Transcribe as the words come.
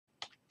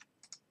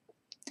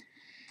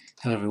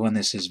Hello everyone,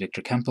 this is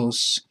Victor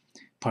Campos,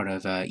 part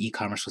of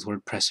eCommerce with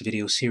WordPress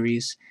video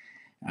series.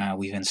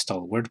 We've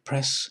installed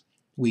WordPress.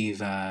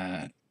 We've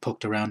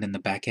poked around in the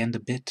back end a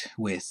bit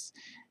with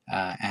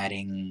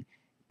adding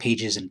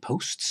pages and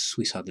posts.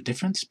 We saw the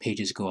difference.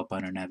 Pages go up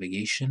under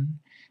navigation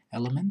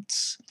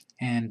elements,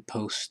 and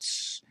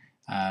posts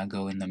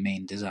go in the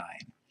main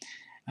design.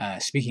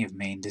 Speaking of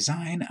main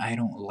design, I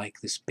don't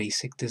like this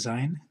basic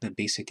design, the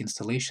basic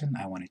installation.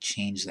 I want to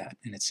change that,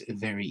 and it's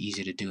very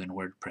easy to do in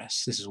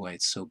WordPress. This is why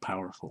it's so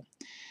powerful.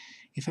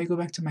 If I go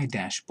back to my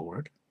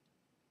dashboard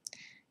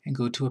and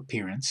go to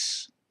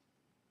Appearance,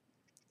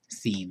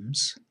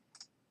 Themes,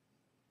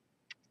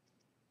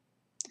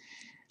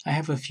 I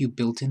have a few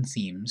built-in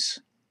themes.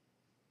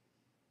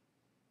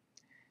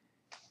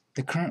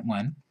 The current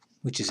one,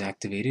 which is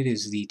activated,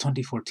 is the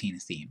 2014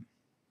 theme.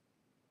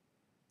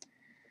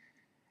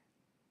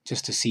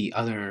 Just to see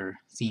other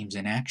themes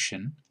in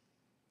action,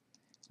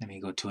 let me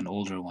go to an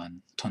older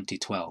one,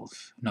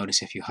 2012.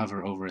 Notice if you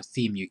hover over a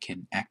theme, you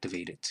can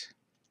activate it.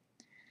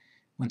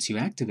 Once you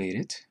activate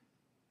it,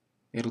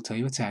 it'll tell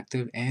you it's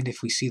active, and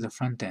if we see the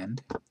front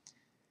end,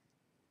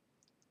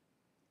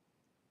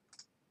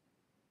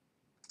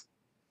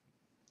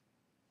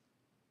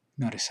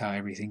 notice how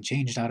everything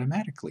changed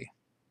automatically.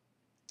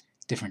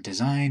 Different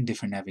design,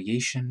 different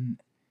navigation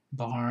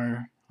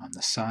bar on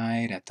the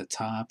side, at the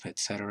top,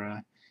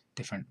 etc.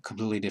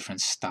 Completely different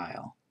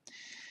style.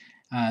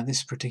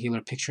 This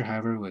particular picture,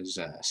 however, was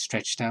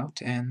stretched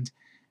out, and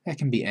that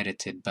can be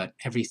edited, but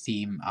every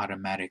theme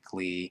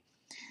automatically,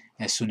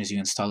 as soon as you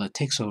install it,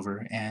 takes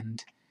over,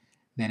 and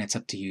then it's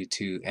up to you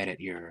to edit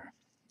your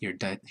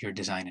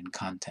design and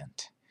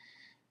content.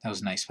 That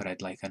was nice, but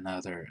I'd like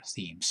another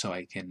theme, so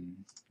I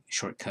can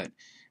shortcut,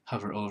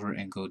 hover over,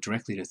 and go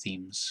directly to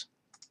themes.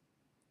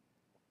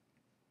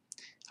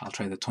 I'll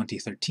try the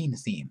 2013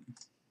 theme.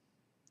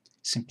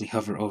 Simply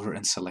hover over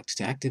and select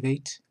to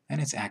activate, and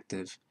it's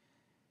active.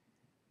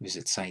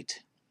 Visit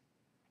site.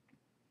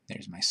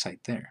 There's my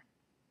site there.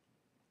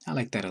 I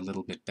like that a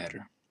little bit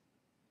better.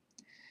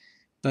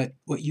 But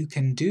what you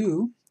can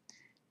do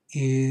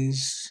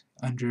is,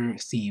 under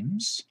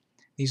themes,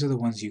 these are the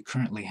ones you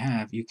currently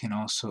have, you can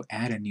also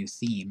add a new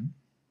theme,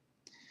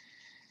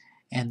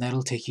 and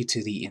that'll take you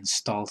to the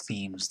install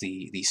themes,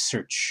 the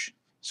search,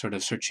 sort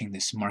of searching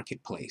this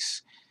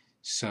marketplace.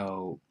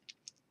 So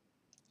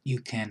you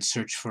can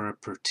search for a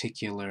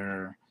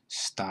particular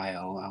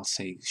style. I'll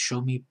say, show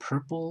me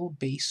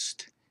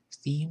purple-based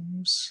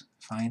themes,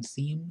 find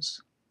themes,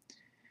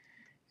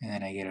 and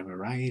then I get a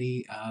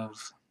variety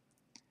of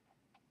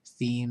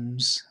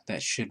themes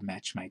that should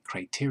match my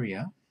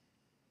criteria,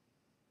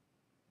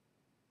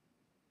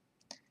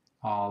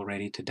 all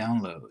ready to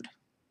download.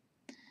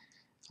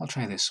 I'll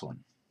try this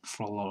one,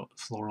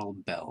 Floral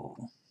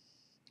Bell.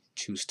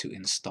 Choose to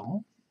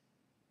install.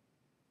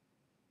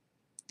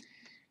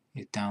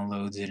 It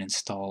downloads, it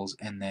installs,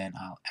 and then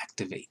I'll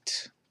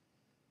activate.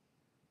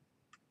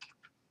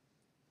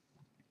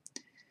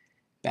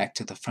 Back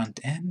to the front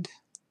end,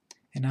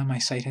 and now my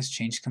site has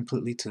changed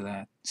completely to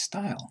that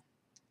style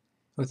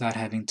without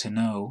having to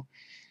know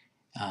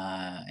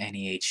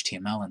any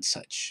HTML and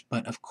such.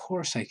 But of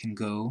course I can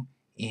go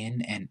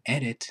in and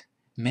edit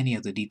many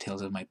of the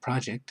details of my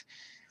project,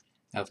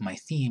 of my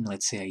theme.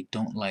 Let's say I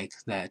don't like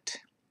that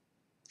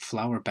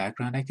flower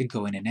background, I could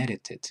go in and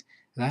edit it.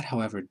 That,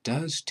 however,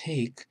 does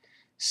take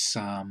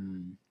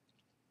some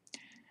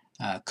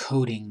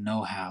coding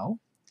know-how,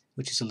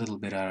 which is a little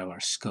bit out of our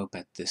scope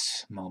at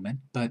this moment,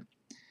 but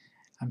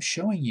I'm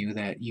showing you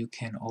that you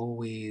can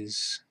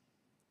always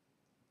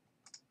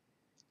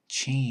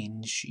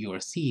change your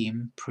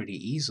theme pretty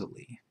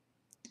easily.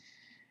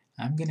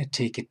 I'm going to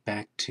take it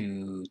back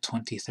to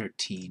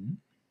 2013,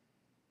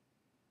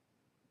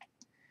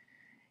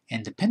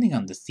 and depending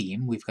on the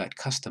theme, we've got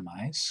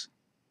Customize.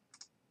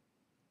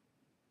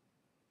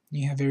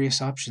 You have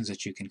various options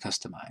that you can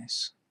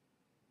customize.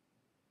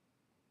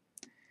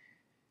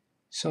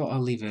 So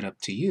I'll leave it up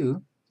to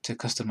you to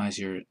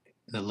customize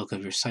the look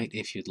of your site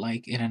if you'd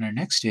like, and in our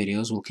next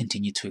videos we'll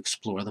continue to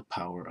explore the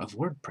power of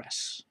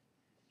WordPress.